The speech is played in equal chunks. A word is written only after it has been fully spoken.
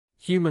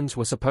Humans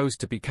were supposed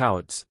to be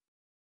cowards.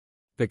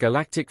 The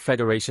Galactic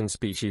Federation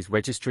Species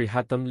Registry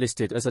had them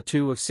listed as a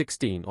 2 of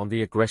 16 on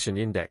the Aggression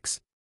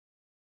Index.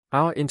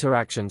 Our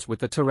interactions with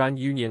the Terran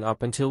Union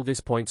up until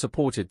this point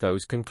supported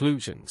those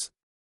conclusions.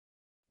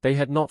 They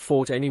had not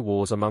fought any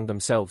wars among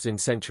themselves in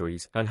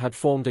centuries and had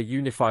formed a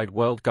unified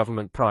world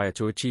government prior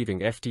to achieving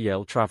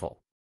FTL travel.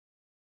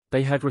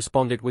 They had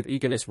responded with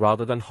eagerness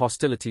rather than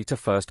hostility to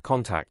first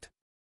contact.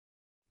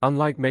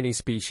 Unlike many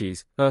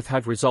species, Earth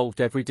had resolved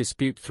every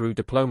dispute through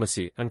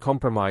diplomacy and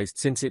compromise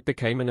since it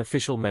became an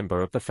official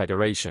member of the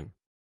Federation.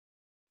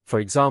 For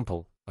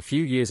example, a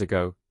few years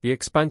ago, the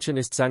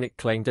expansionist Zanuck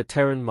claimed a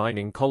Terran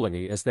mining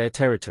colony as their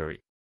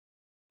territory.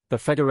 The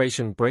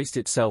Federation braced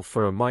itself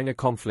for a minor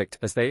conflict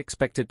as they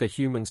expected the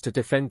humans to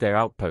defend their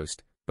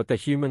outpost, but the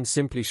humans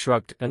simply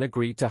shrugged and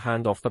agreed to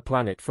hand off the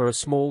planet for a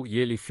small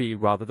yearly fee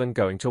rather than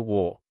going to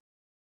war.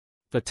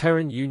 The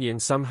Terran Union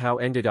somehow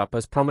ended up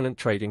as prominent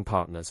trading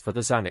partners for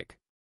the Zanuck.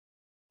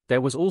 There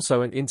was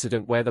also an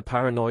incident where the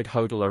paranoid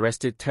Hodel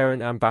arrested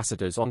Terran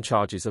ambassadors on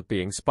charges of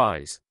being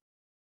spies.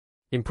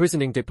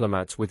 Imprisoning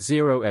diplomats with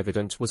zero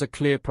evidence was a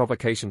clear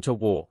provocation to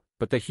war,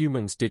 but the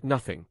humans did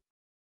nothing.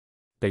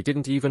 They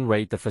didn't even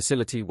raid the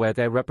facility where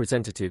their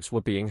representatives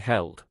were being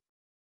held.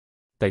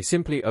 They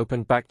simply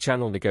opened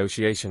back-channel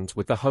negotiations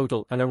with the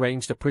Hodel and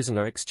arranged a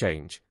prisoner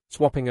exchange,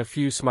 swapping a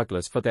few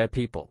smugglers for their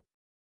people.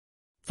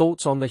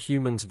 Thoughts on the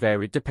humans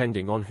varied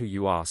depending on who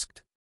you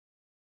asked.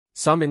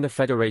 Some in the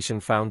Federation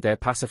found their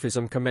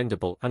pacifism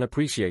commendable and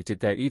appreciated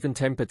their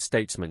even-tempered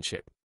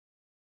statesmanship.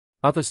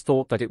 Others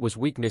thought that it was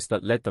weakness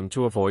that led them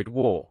to avoid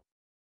war.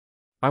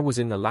 I was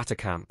in the latter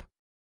camp.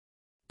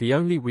 The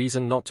only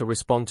reason not to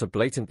respond to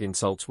blatant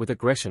insults with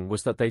aggression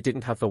was that they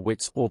didn't have the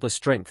wits or the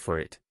strength for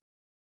it.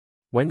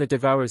 When the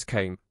Devourers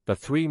came, the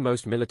 3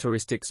 most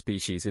militaristic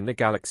species in the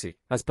galaxy,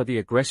 as per the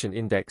Aggression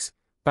Index,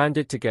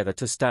 banded together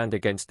to stand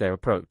against their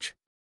approach.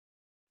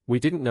 We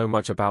didn't know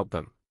much about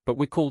them, but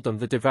we called them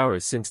the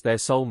Devourers since their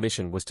sole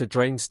mission was to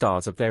drain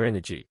stars of their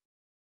energy.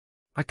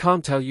 I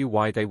can't tell you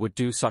why they would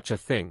do such a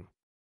thing.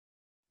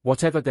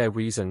 Whatever their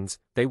reasons,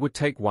 they would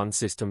take one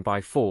system by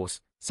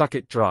force, suck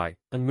it dry,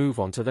 and move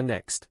on to the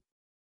next.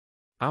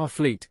 Our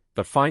fleet,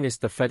 the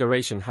finest the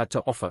Federation had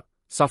to offer,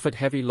 suffered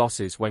heavy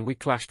losses when we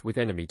clashed with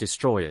enemy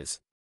destroyers.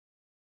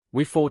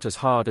 We fought as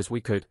hard as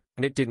we could,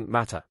 and it didn't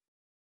matter.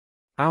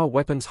 Our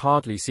weapons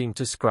hardly seemed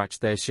to scratch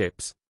their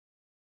ships.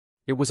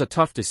 It was a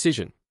tough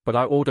decision, but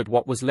I ordered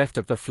what was left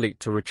of the fleet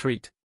to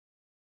retreat.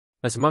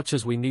 As much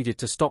as we needed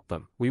to stop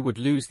them, we would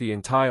lose the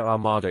entire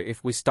armada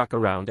if we stuck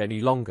around any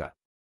longer.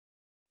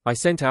 I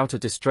sent out a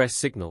distress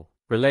signal,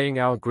 relaying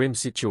our grim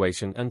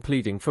situation and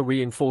pleading for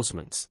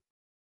reinforcements.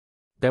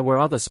 There were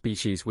other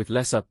species with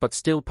lesser but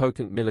still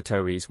potent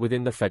militaries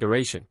within the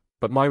Federation,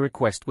 but my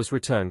request was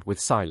returned with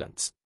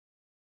silence.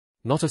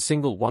 Not a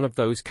single one of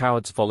those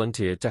cowards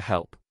volunteered to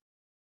help.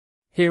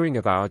 Hearing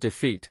of our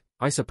defeat,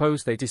 I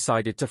suppose they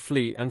decided to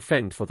flee and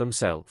fend for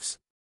themselves.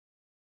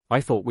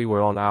 I thought we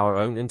were on our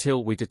own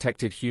until we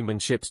detected human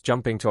ships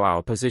jumping to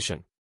our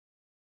position.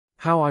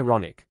 How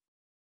ironic.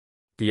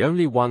 The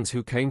only ones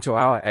who came to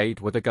our aid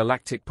were the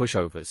galactic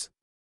pushovers.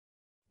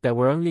 There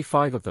were only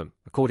 5 of them,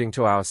 according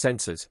to our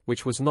sensors,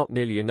 which was not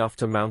nearly enough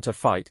to mount a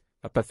fight,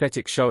 a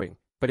pathetic showing,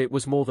 but it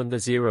was more than the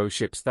 0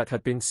 ships that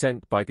had been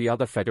sent by the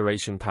other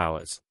Federation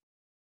powers.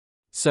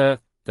 Sir,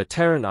 the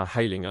Terran are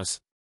hailing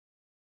us.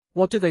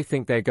 What do they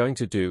think they're going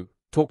to do,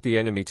 talk the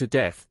enemy to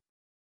death?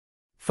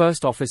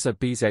 First Officer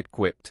BZ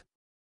quipped.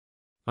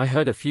 I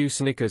heard a few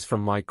snickers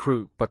from my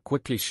crew but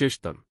quickly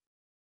shushed them.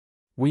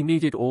 We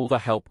needed all the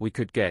help we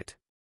could get.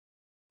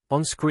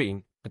 On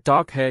screen, a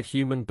dark-haired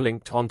human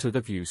blinked onto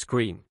the view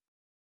screen.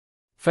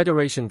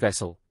 Federation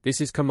vessel, this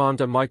is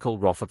Commander Michael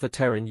Roth of the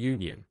Terran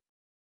Union.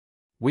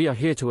 We are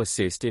here to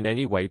assist in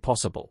any way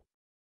possible.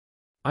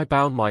 I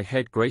bowed my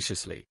head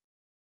graciously.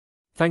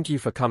 Thank you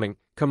for coming,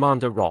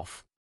 Commander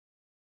Roth.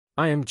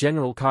 I am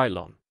General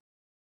Kylon.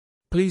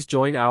 Please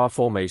join our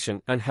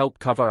formation and help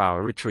cover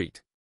our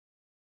retreat.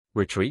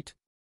 Retreat?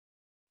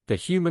 The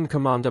human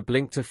commander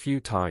blinked a few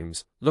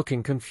times,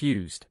 looking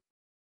confused.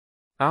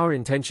 Our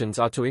intentions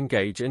are to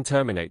engage and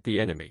terminate the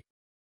enemy.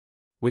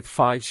 With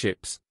 5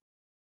 ships.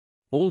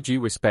 All due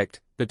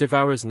respect, the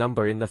Devourers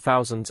number in the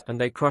thousands and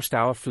they crushed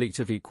our fleet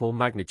of equal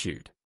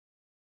magnitude.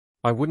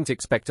 I wouldn't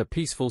expect a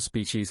peaceful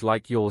species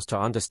like yours to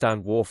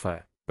understand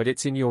warfare, but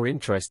it's in your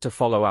interest to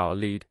follow our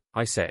lead,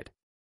 I said.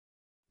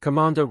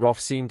 Commander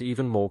Roth seemed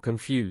even more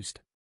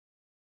confused.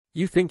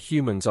 You think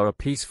humans are a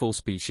peaceful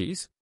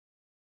species?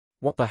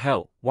 What the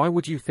hell, why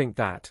would you think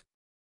that?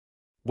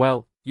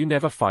 Well, you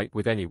never fight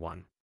with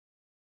anyone.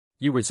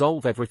 You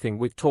resolve everything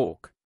with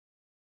talk.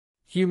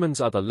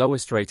 Humans are the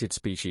lowest rated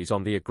species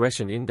on the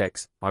Aggression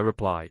Index, I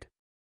replied.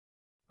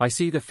 I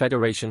see the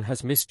Federation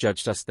has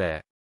misjudged us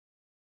there.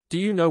 Do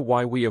you know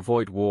why we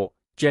avoid war,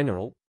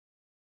 General?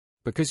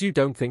 Because you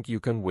don't think you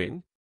can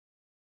win?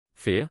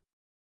 Fear?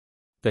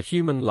 The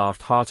human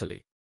laughed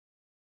heartily.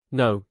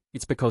 No,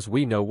 it's because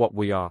we know what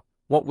we are,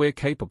 what we're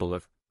capable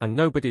of, and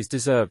nobody's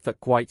deserved that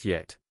quite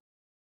yet.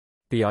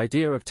 The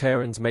idea of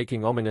Terrans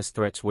making ominous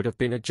threats would have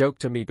been a joke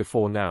to me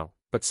before now,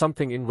 but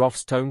something in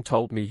Roth's tone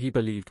told me he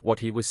believed what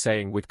he was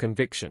saying with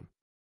conviction.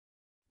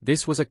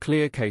 This was a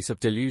clear case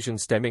of delusion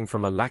stemming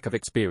from a lack of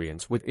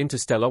experience with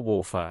interstellar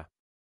warfare.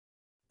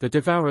 The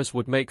Devourers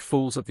would make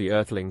fools of the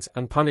Earthlings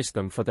and punish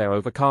them for their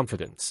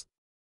overconfidence.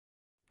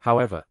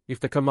 However,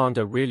 if the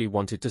commander really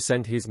wanted to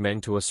send his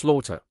men to a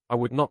slaughter, I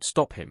would not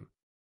stop him.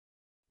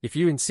 If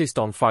you insist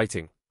on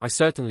fighting, I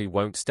certainly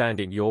won't stand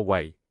in your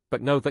way,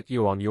 but know that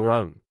you're on your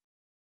own.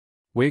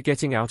 We're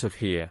getting out of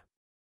here.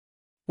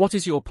 What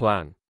is your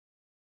plan?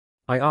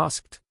 I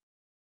asked.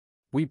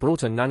 We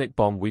brought a nanite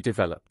bomb we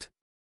developed.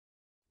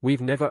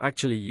 We've never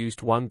actually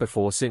used one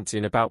before since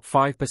in about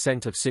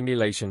 5% of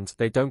simulations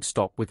they don't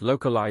stop with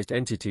localized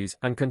entities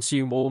and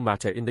consume all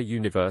matter in the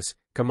universe,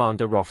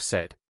 Commander Roth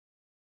said.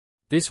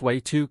 This way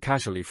too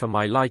casually for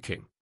my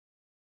liking.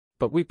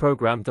 But we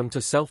programmed them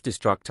to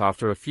self-destruct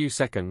after a few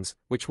seconds,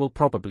 which will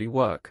probably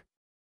work.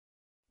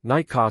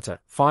 Night Carter,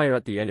 fire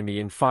at the enemy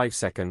in 5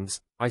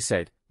 seconds, I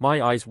said,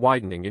 my eyes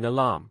widening in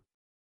alarm.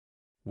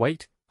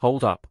 Wait,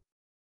 hold up.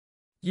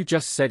 You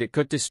just said it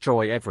could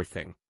destroy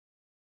everything.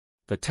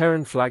 The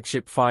Terran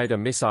flagship fired a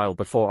missile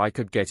before I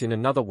could get in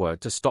another word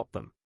to stop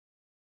them.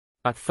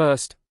 At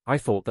first, I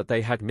thought that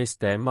they had missed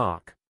their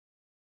mark.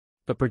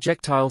 The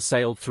projectile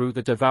sailed through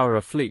the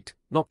Devourer fleet,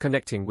 not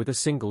connecting with a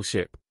single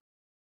ship.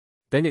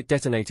 Then it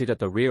detonated at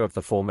the rear of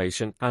the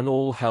formation and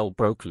all hell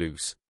broke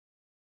loose.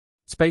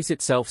 Space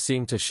itself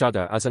seemed to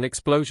shudder as an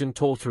explosion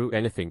tore through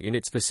anything in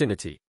its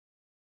vicinity.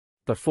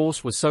 The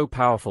force was so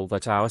powerful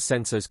that our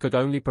sensors could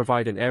only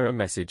provide an error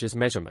message as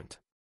measurement.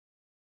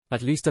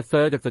 At least a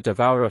third of the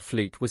Devourer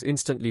fleet was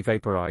instantly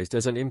vaporized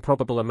as an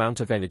improbable amount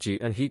of energy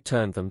and heat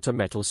turned them to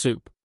metal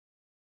soup.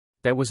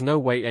 There was no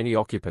way any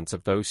occupants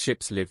of those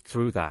ships lived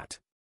through that.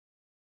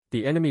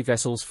 The enemy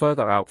vessels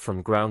further out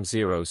from Ground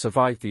Zero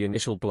survived the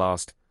initial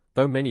blast,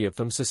 though many of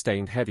them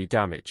sustained heavy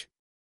damage.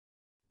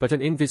 But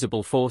an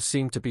invisible force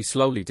seemed to be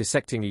slowly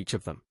dissecting each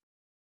of them.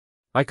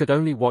 I could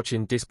only watch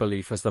in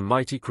disbelief as the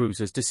mighty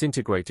cruisers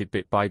disintegrated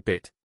bit by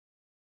bit.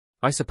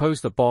 I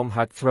suppose the bomb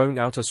had thrown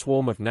out a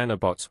swarm of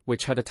nanobots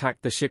which had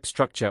attacked the ship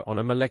structure on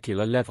a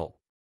molecular level.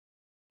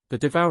 The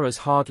Devourers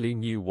hardly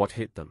knew what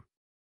hit them.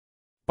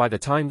 By the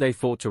time they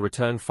thought to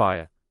return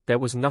fire, there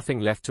was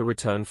nothing left to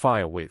return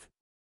fire with.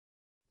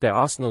 Their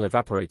arsenal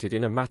evaporated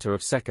in a matter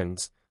of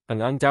seconds,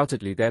 and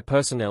undoubtedly their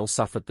personnel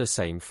suffered the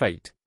same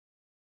fate.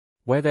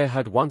 Where there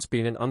had once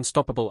been an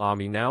unstoppable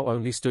army now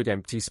only stood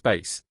empty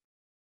space.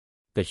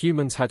 The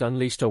humans had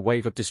unleashed a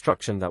wave of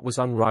destruction that was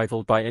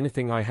unrivaled by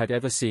anything I had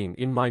ever seen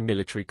in my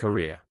military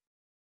career.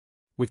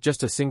 With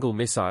just a single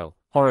missile,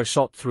 horror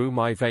shot through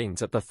my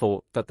veins at the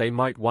thought that they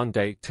might one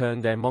day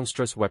turn their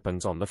monstrous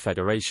weapons on the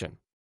Federation.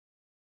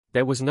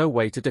 There was no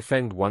way to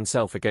defend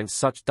oneself against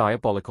such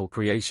diabolical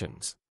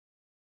creations.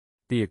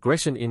 The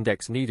aggression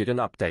index needed an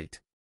update.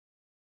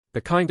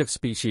 The kind of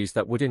species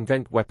that would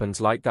invent weapons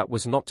like that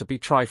was not to be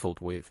trifled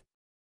with.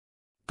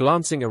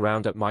 Glancing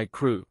around at my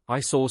crew, I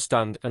saw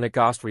stunned and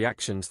aghast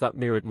reactions that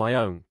mirrored my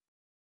own.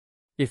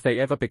 If they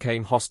ever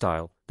became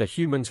hostile, the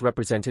humans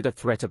represented a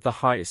threat of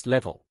the highest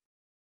level.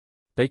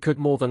 They could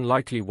more than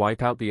likely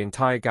wipe out the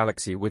entire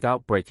galaxy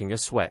without breaking a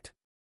sweat.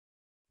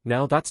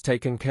 Now that's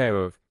taken care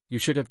of, you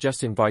should have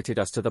just invited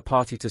us to the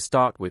party to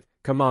start with,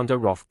 Commander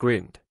Roth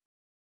grinned.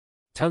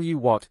 Tell you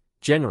what,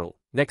 General,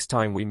 next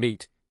time we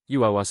meet,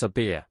 you owe us a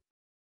beer.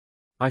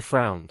 I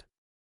frowned.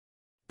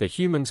 The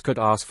humans could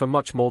ask for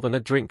much more than a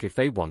drink if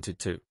they wanted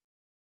to.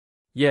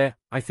 Yeah,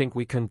 I think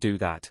we can do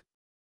that.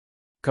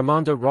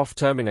 Commander Roth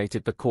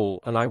terminated the call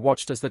and I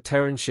watched as the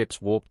Terran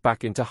ships warped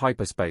back into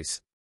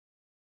hyperspace.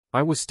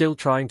 I was still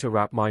trying to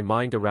wrap my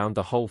mind around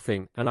the whole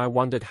thing and I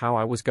wondered how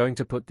I was going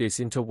to put this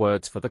into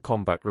words for the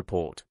combat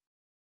report.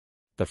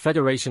 The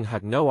Federation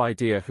had no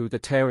idea who the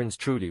Terrans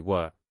truly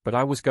were, but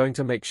I was going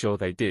to make sure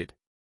they did.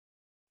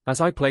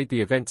 As I played the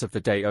events of the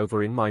day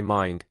over in my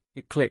mind,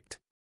 it clicked.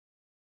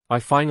 I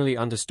finally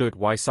understood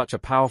why such a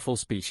powerful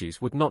species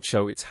would not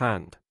show its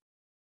hand.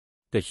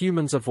 The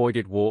humans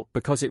avoided war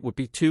because it would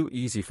be too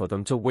easy for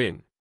them to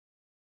win.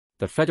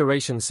 The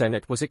Federation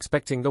Senate was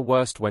expecting the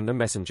worst when the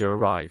messenger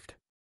arrived.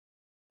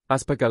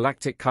 As per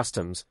galactic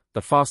customs,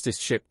 the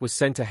fastest ship was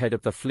sent ahead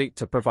of the fleet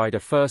to provide a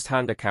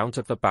first-hand account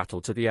of the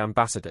battle to the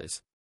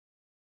ambassadors.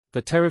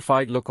 The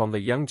terrified look on the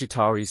young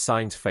Jitari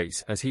Sign's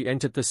face as he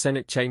entered the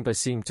Senate chamber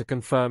seemed to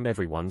confirm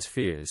everyone's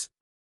fears.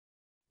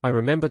 I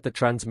remembered the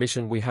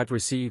transmission we had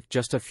received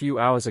just a few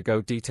hours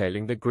ago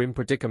detailing the grim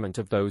predicament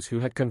of those who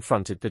had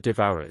confronted the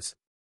Devourers.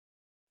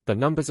 The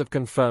numbers of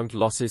confirmed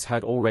losses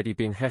had already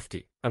been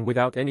hefty, and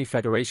without any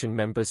Federation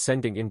members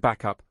sending in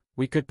backup,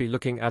 we could be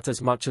looking at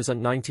as much as a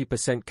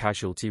 90%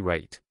 casualty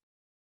rate.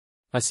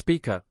 As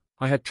Speaker,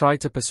 I had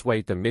tried to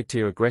persuade the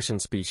mid-tier aggression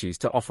species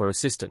to offer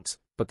assistance,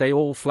 but they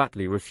all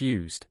flatly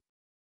refused.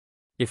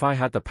 If I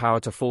had the power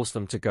to force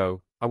them to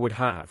go, I would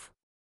have.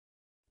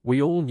 We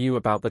all knew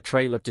about the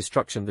trail of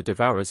destruction the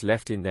Devourers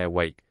left in their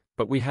wake,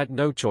 but we had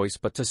no choice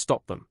but to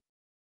stop them.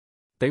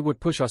 They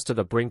would push us to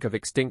the brink of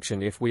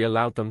extinction if we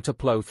allowed them to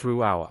plow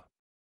through our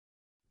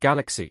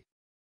galaxy.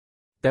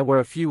 There were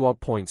a few odd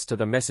points to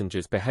the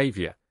messenger's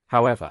behavior,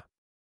 however.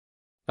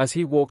 As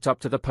he walked up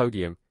to the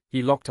podium,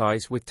 he locked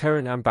eyes with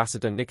Terran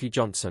Ambassador Nicky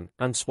Johnson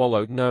and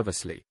swallowed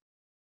nervously.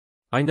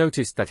 I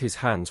noticed that his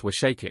hands were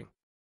shaking.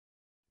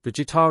 The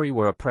Jitari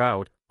were a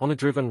proud,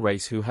 honor-driven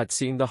race who had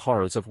seen the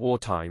horrors of war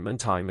time and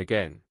time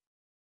again.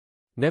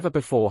 Never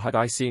before had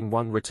I seen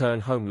one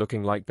return home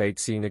looking like they'd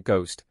seen a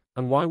ghost,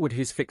 and why would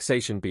his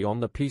fixation be on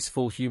the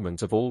peaceful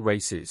humans of all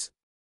races?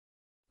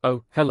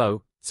 Oh,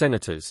 hello,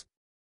 Senators.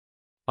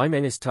 I'm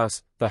Ennis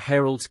Tuss. The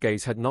Herald's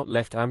gaze had not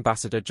left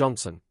Ambassador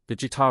Johnson, the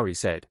Jitari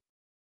said.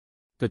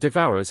 The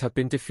Devourers have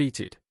been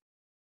defeated.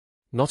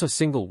 Not a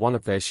single one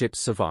of their ships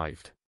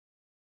survived.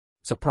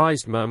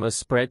 Surprised murmurs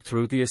spread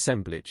through the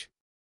assemblage.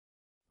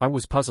 I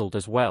was puzzled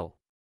as well.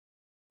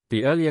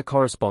 The earlier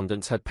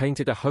correspondents had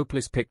painted a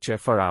hopeless picture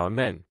for our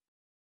men.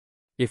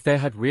 If there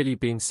had really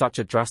been such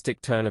a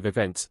drastic turn of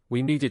events,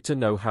 we needed to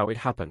know how it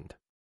happened.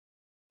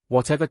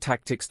 Whatever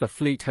tactics the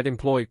fleet had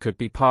employed could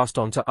be passed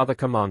on to other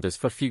commanders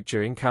for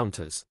future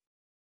encounters.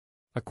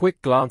 A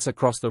quick glance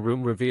across the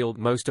room revealed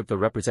most of the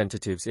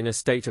representatives in a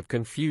state of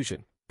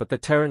confusion, but the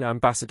Terran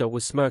ambassador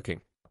was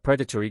smirking, a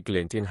predatory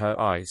glint in her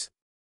eyes.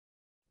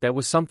 There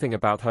was something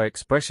about her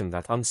expression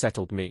that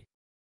unsettled me.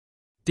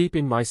 Deep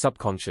in my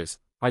subconscious,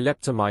 I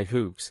leapt to my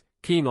hooves,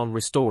 keen on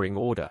restoring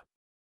order.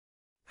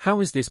 How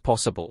is this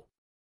possible?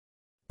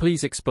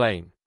 Please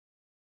explain.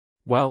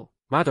 Well,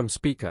 Madam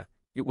Speaker,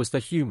 it was the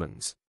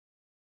humans.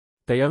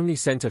 They only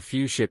sent a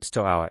few ships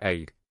to our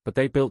aid, but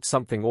they built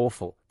something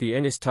awful. The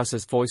Ennis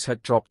Tuss's voice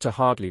had dropped to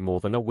hardly more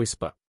than a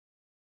whisper.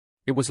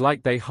 It was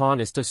like they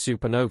harnessed a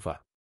supernova.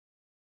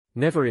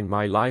 Never in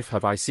my life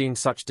have I seen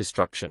such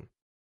destruction.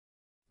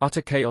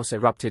 Utter chaos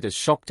erupted as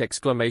shocked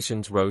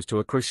exclamations rose to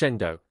a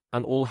crescendo,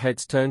 and all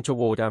heads turned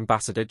toward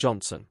Ambassador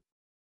Johnson.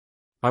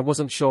 I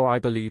wasn't sure I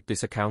believed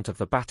this account of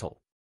the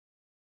battle.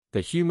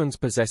 The humans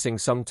possessing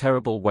some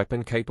terrible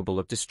weapon capable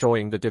of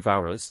destroying the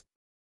Devourers?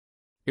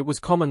 It was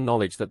common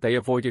knowledge that they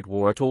avoided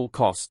war at all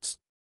costs.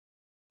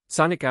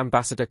 Sanic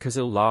Ambassador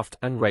Kazil laughed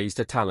and raised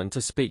a talon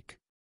to speak.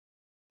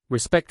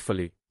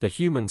 Respectfully, the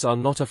humans are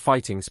not a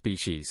fighting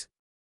species.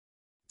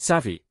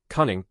 Savvy,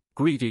 cunning,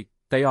 greedy,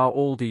 they are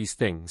all these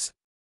things.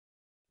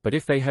 But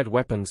if they had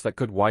weapons that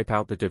could wipe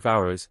out the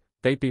Devourers,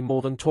 they'd be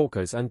more than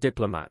talkers and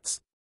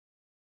diplomats.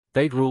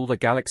 They'd rule the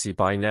galaxy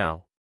by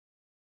now.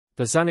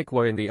 The Zanuck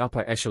were in the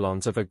upper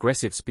echelons of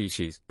aggressive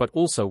species, but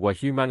also were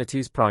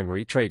humanity's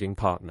primary trading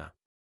partner.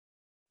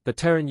 The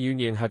Terran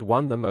Union had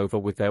won them over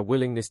with their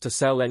willingness to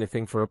sell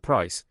anything for a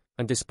price,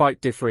 and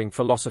despite differing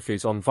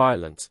philosophies on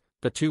violence,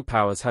 the two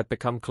powers had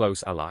become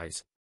close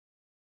allies.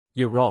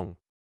 You're wrong.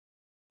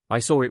 I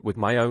saw it with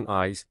my own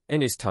eyes,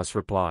 Ennis Tuss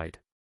replied.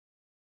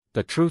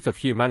 The truth of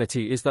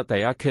humanity is that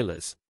they are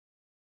killers.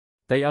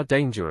 They are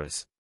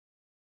dangerous.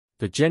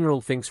 The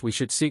General thinks we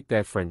should seek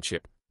their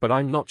friendship, but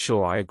I'm not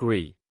sure I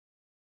agree.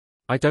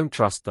 I don't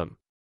trust them.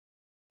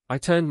 I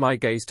turned my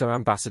gaze to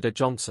Ambassador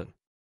Johnson.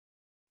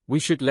 We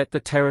should let the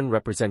Terran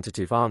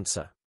representative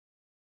answer.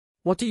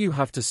 What do you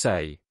have to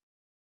say?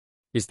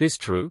 Is this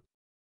true?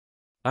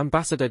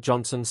 Ambassador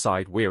Johnson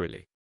sighed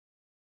wearily.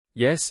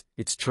 Yes,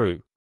 it's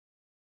true.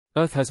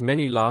 Earth has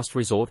many last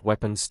resort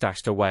weapons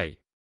stashed away.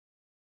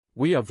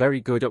 We are very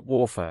good at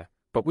warfare,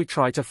 but we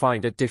try to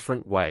find a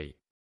different way.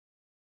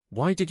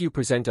 Why did you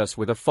present us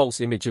with a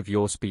false image of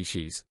your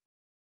species?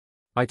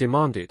 I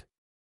demanded.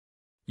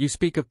 You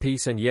speak of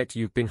peace and yet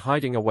you've been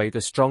hiding away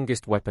the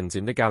strongest weapons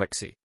in the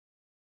galaxy.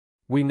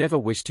 We never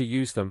wish to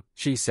use them,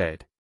 she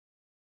said.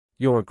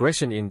 Your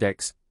aggression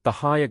index, the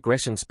high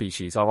aggression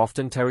species are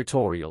often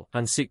territorial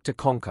and seek to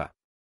conquer.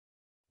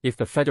 If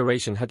the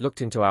Federation had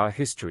looked into our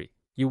history,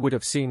 you would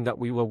have seen that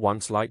we were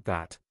once like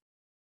that.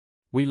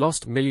 We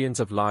lost millions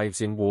of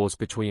lives in wars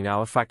between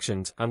our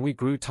factions and we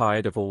grew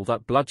tired of all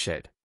that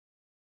bloodshed.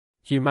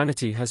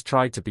 Humanity has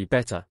tried to be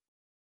better.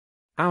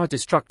 Our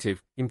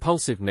destructive,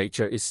 impulsive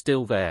nature is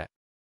still there.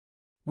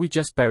 We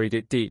just buried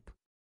it deep.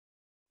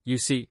 You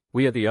see,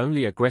 we are the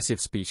only aggressive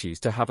species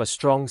to have a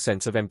strong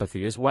sense of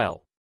empathy as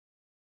well.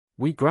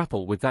 We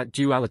grapple with that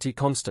duality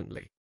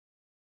constantly.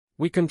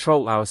 We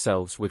control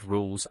ourselves with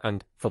rules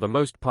and, for the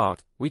most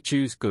part, we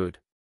choose good.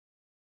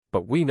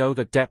 But we know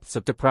the depths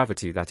of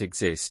depravity that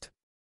exist.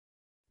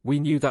 We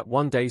knew that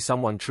one day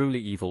someone truly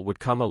evil would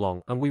come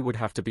along and we would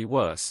have to be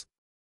worse.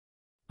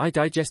 I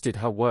digested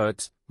her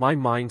words, my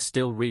mind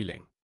still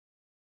reeling.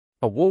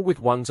 A war with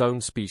one's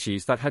own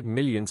species that had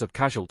millions of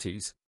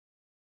casualties.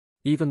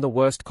 Even the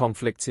worst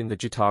conflicts in the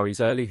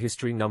Jitari's early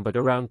history numbered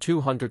around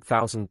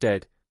 200,000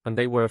 dead, and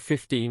they were a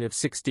 15 of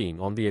 16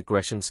 on the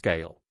aggression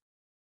scale.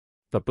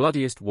 The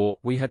bloodiest war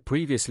we had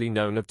previously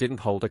known of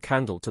didn't hold a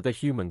candle to the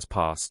humans'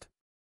 past.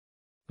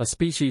 A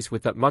species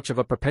with that much of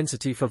a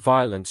propensity for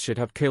violence should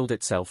have killed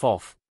itself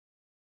off.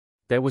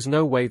 There was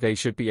no way they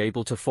should be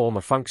able to form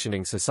a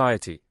functioning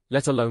society,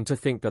 let alone to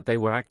think that they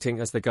were acting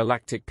as the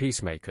galactic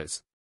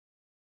peacemakers.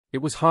 It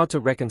was hard to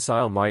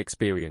reconcile my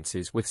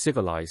experiences with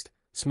civilized,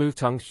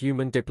 smooth-tongued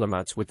human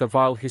diplomats with the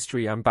vile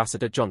history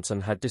Ambassador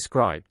Johnson had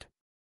described.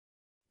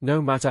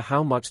 No matter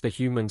how much the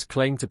humans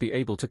claimed to be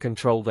able to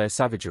control their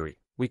savagery,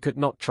 we could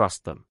not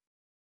trust them.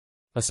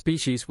 A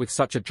species with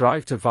such a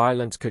drive to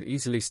violence could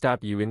easily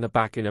stab you in the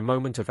back in a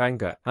moment of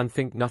anger and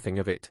think nothing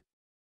of it.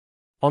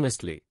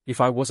 Honestly, if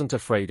I wasn't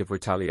afraid of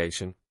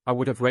retaliation, I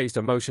would have raised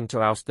a motion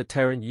to oust the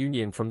Terran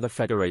Union from the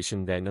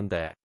Federation then and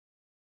there.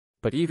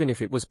 But even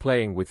if it was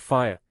playing with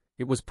fire,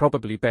 it was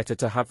probably better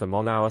to have them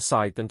on our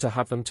side than to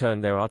have them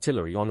turn their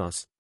artillery on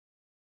us.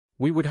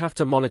 We would have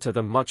to monitor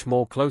them much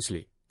more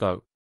closely,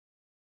 though.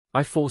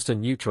 I forced a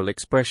neutral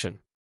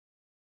expression.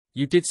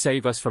 You did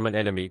save us from an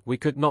enemy we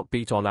could not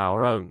beat on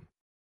our own.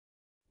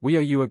 We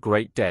owe you a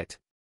great debt.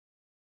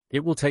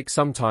 It will take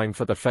some time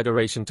for the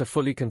Federation to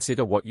fully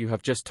consider what you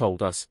have just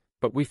told us,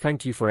 but we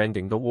thank you for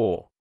ending the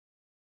war.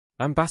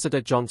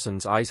 Ambassador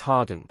Johnson's eyes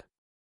hardened.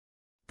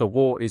 The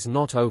war is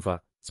not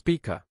over,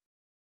 Speaker.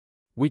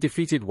 We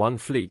defeated one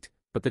fleet,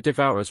 but the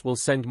Devourers will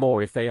send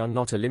more if they are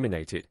not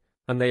eliminated,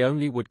 and they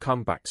only would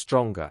come back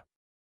stronger.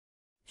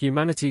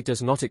 Humanity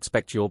does not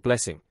expect your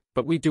blessing,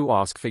 but we do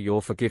ask for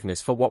your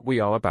forgiveness for what we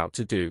are about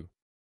to do.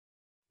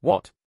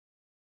 What?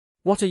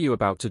 What are you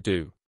about to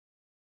do?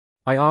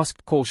 I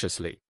asked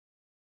cautiously.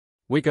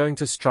 We're going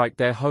to strike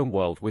their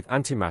homeworld with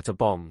antimatter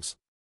bombs.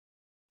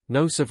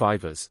 No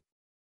survivors.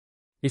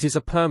 It is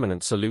a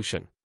permanent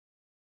solution.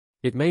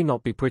 It may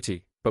not be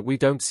pretty, but we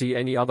don't see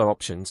any other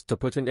options to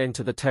put an end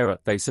to the terror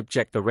they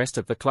subject the rest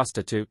of the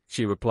cluster to,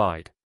 she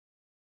replied.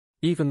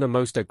 Even the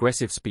most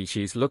aggressive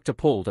species looked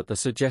appalled at the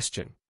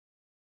suggestion.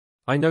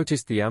 I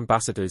noticed the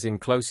ambassadors in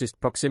closest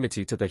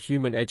proximity to the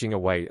human edging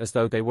away as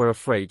though they were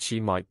afraid she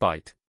might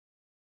bite.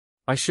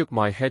 I shook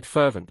my head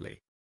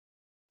fervently.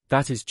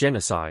 That is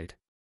genocide.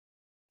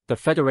 The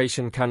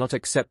Federation cannot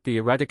accept the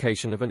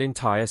eradication of an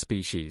entire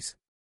species.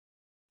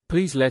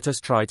 Please let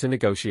us try to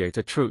negotiate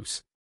a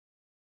truce.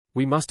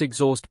 We must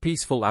exhaust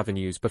peaceful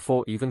avenues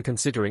before even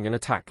considering an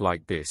attack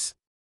like this.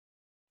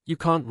 You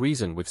can't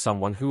reason with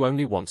someone who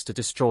only wants to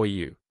destroy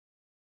you.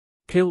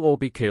 Kill or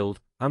be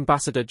killed.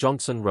 Ambassador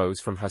Johnson rose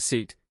from her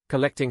seat,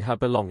 collecting her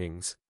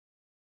belongings.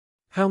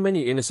 How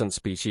many innocent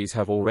species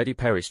have already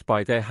perished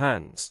by their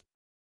hands?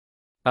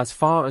 As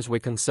far as we're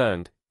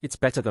concerned, it's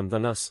better them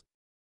than us.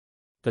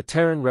 The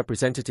Terran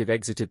representative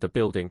exited the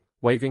building,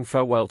 waving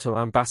farewell to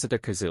Ambassador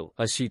Kazil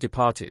as she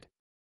departed.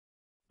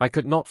 I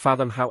could not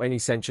fathom how any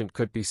sentient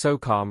could be so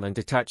calm and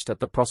detached at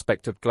the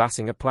prospect of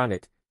glassing a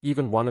planet,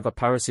 even one of a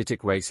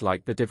parasitic race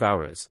like the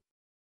Devourers.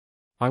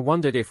 I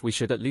wondered if we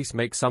should at least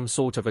make some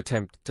sort of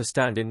attempt to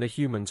stand in the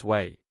humans'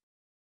 way.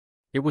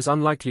 It was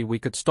unlikely we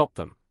could stop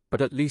them,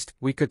 but at least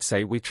we could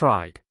say we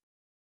tried.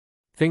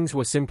 Things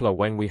were simpler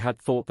when we had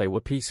thought they were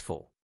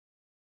peaceful.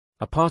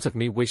 A part of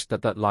me wished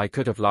that lie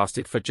could have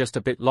lasted for just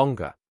a bit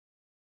longer.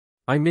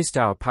 I missed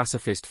our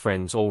pacifist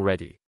friends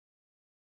already.